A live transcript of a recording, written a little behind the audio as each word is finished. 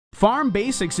Farm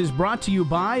Basics is brought to you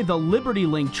by the Liberty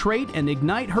Link Trait and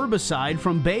Ignite herbicide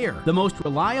from Bayer. The most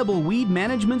reliable weed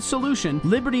management solution,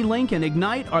 Liberty Link and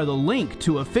Ignite are the link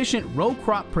to efficient row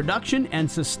crop production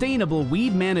and sustainable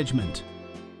weed management.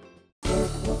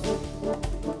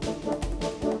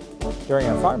 During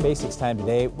our Farm Basics time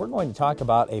today, we're going to talk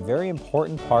about a very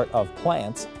important part of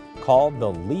plants called the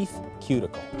leaf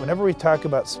cuticle. Whenever we talk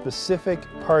about specific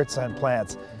parts on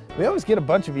plants, we always get a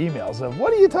bunch of emails of,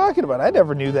 what are you talking about? I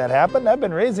never knew that happened. I've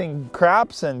been raising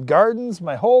crops and gardens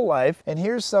my whole life, and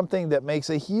here's something that makes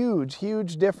a huge,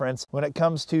 huge difference when it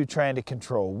comes to trying to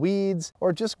control weeds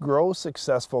or just grow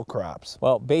successful crops.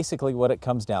 Well, basically what it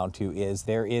comes down to is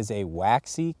there is a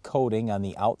waxy coating on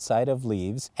the outside of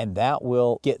leaves, and that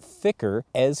will get thicker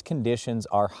as conditions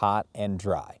are hot and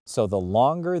dry. So the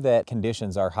longer that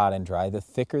conditions are hot and dry, the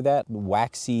thicker that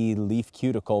waxy leaf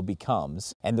cuticle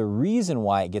becomes. And the reason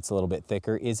why it gets a little bit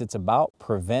thicker is it's about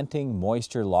preventing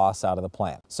moisture loss out of the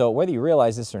plant. So whether you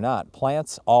realize this or not,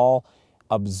 plants all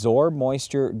absorb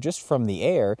moisture just from the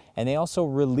air, and they also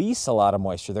release a lot of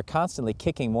moisture. They're constantly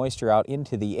kicking moisture out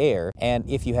into the air, and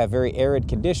if you have very arid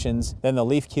conditions, then the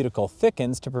leaf cuticle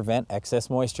thickens to prevent excess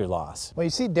moisture loss. Well,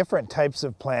 you see different types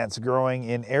of plants growing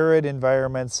in arid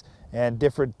environments and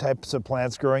different types of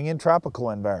plants growing in tropical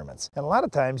environments. And a lot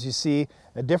of times you see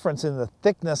a difference in the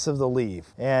thickness of the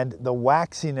leaf and the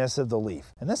waxiness of the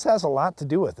leaf. And this has a lot to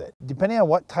do with it. Depending on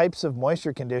what types of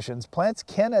moisture conditions, plants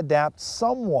can adapt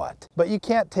somewhat, but you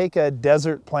can't take a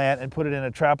desert plant and put it in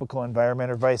a tropical environment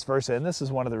or vice versa, and this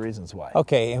is one of the reasons why.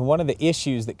 Okay, and one of the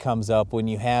issues that comes up when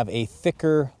you have a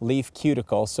thicker leaf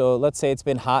cuticle, so let's say it's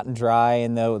been hot and dry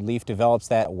and the leaf develops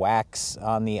that wax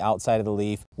on the outside of the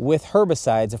leaf. With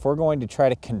herbicides, if we're going to try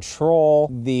to control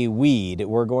the weed,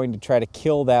 we're going to try to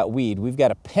kill that weed, we've got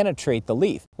to penetrate the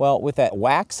leaf. Well, with that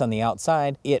wax on the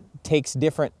outside, it takes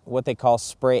different what they call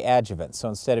spray adjuvants. So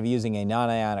instead of using a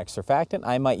non-ionic surfactant,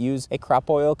 I might use a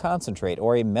crop oil concentrate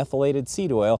or a methylated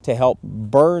seed oil to help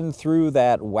burn through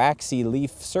that waxy leaf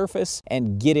surface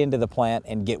and get into the plant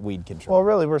and get weed control. Well,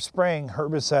 really, we're spraying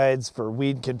herbicides for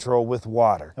weed control with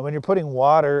water. And when you're putting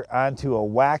water onto a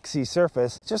waxy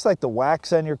surface, just like the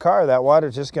wax on your car, that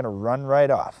water's just going to run right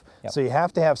off. Yep. So you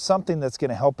have to have something that's going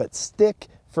to help it stick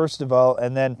first of all,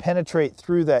 and then penetrate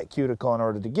through that cuticle in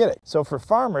order to get it. So for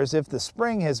farmers, if the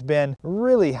spring has been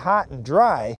really hot and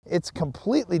dry, it's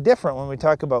completely different when we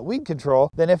talk about weed control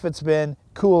than if it's been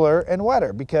cooler and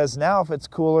wetter, because now if it's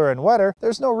cooler and wetter,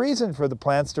 there's no reason for the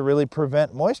plants to really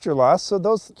prevent moisture loss, so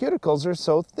those cuticles are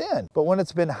so thin. But when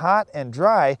it's been hot and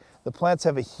dry, the plants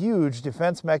have a huge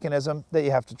defense mechanism that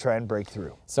you have to try and break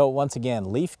through. So once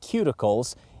again, leaf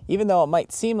cuticles, even though it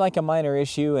might seem like a minor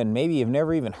issue and maybe you've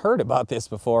never even heard about this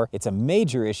before, it's a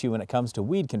major issue when it comes to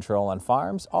weed control on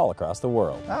farms all across the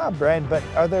world. Brian, but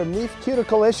are there leaf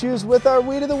cuticle issues with our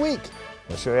Weed of the Week?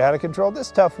 We'll show you how to control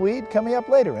this tough weed coming up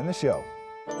later in the show.